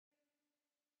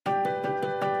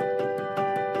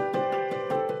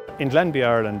In Glanbia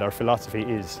Ireland, our philosophy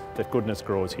is that goodness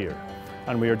grows here,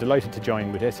 and we are delighted to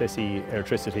join with SSE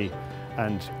Airtricity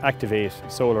and Activate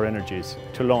Solar Energies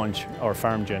to launch our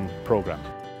FarmGen programme.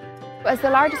 As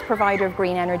the largest provider of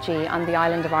green energy on the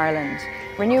island of Ireland,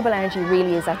 renewable energy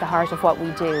really is at the heart of what we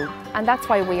do, and that's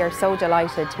why we are so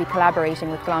delighted to be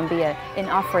collaborating with Glanbia in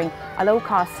offering a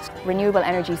low-cost renewable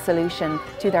energy solution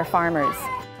to their farmers.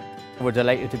 We're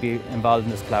delighted to be involved in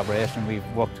this collaboration. We've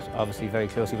worked obviously very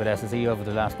closely with SSE over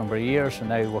the last number of years, and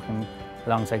now working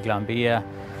alongside Glanbia.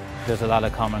 There's a lot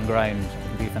of common ground.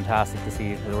 It'll be fantastic to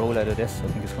see the rollout of this. I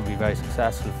think it's going to be very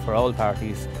successful for all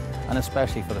parties, and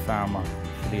especially for the farmer,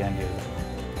 for the end user.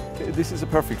 This is a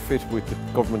perfect fit with the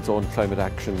government's own climate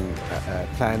action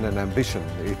plan and ambition.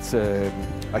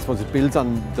 I suppose it builds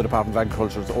on the Department of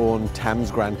Agriculture's own TAMS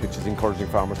grant, which is encouraging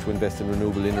farmers to invest in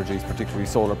renewable energies, particularly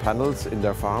solar panels in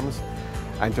their farms,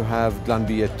 and to have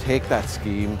Glanbia take that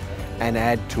scheme and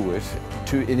add to it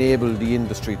to enable the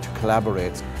industry to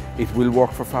collaborate. It will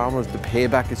work for farmers, the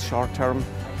payback is short term,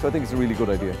 so I think it's a really good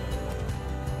idea.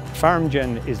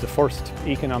 FarmGen is the first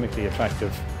economically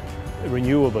attractive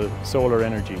renewable solar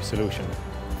energy solution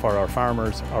for our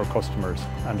farmers, our customers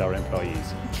and our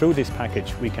employees. Through this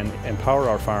package we can empower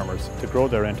our farmers to grow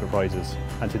their enterprises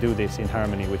and to do this in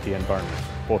harmony with the environment,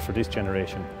 both for this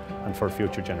generation and for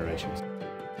future generations.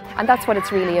 And that's what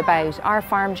it's really about. Our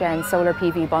FarmGen solar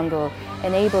PV bundle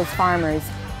enables farmers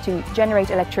to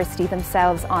generate electricity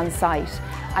themselves on site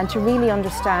and to really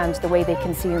understand the way they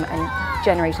consume and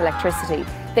generate electricity.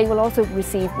 They will also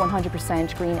receive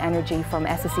 100% green energy from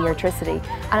SSE Airtricity.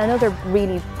 And another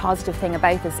really positive thing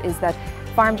about this is that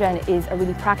FarmGen is a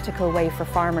really practical way for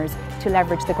farmers to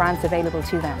leverage the grants available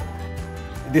to them.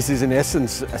 This is in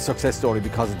essence a success story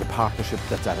because of the partnership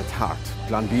that's at its heart.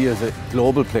 Glanbia is a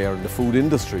global player in the food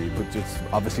industry, which is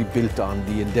obviously built on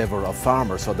the endeavour of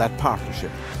farmers, so that partnership.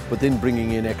 But then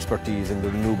bringing in expertise in the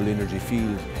renewable energy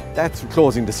field, that's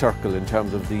closing the circle in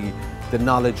terms of the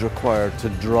knowledge required to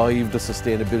drive the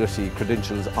sustainability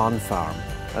credentials on farm.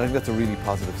 And I think that's a really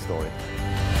positive story.